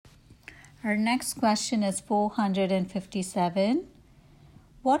Our next question is 457.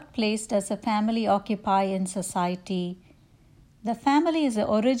 What place does a family occupy in society? The family is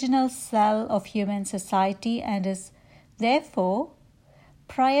the original cell of human society and is, therefore,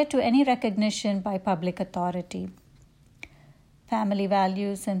 prior to any recognition by public authority. Family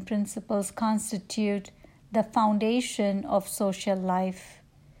values and principles constitute the foundation of social life.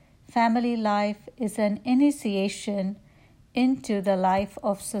 Family life is an initiation into the life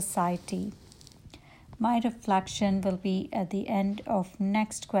of society. My reflection will be at the end of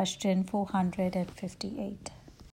next question 458.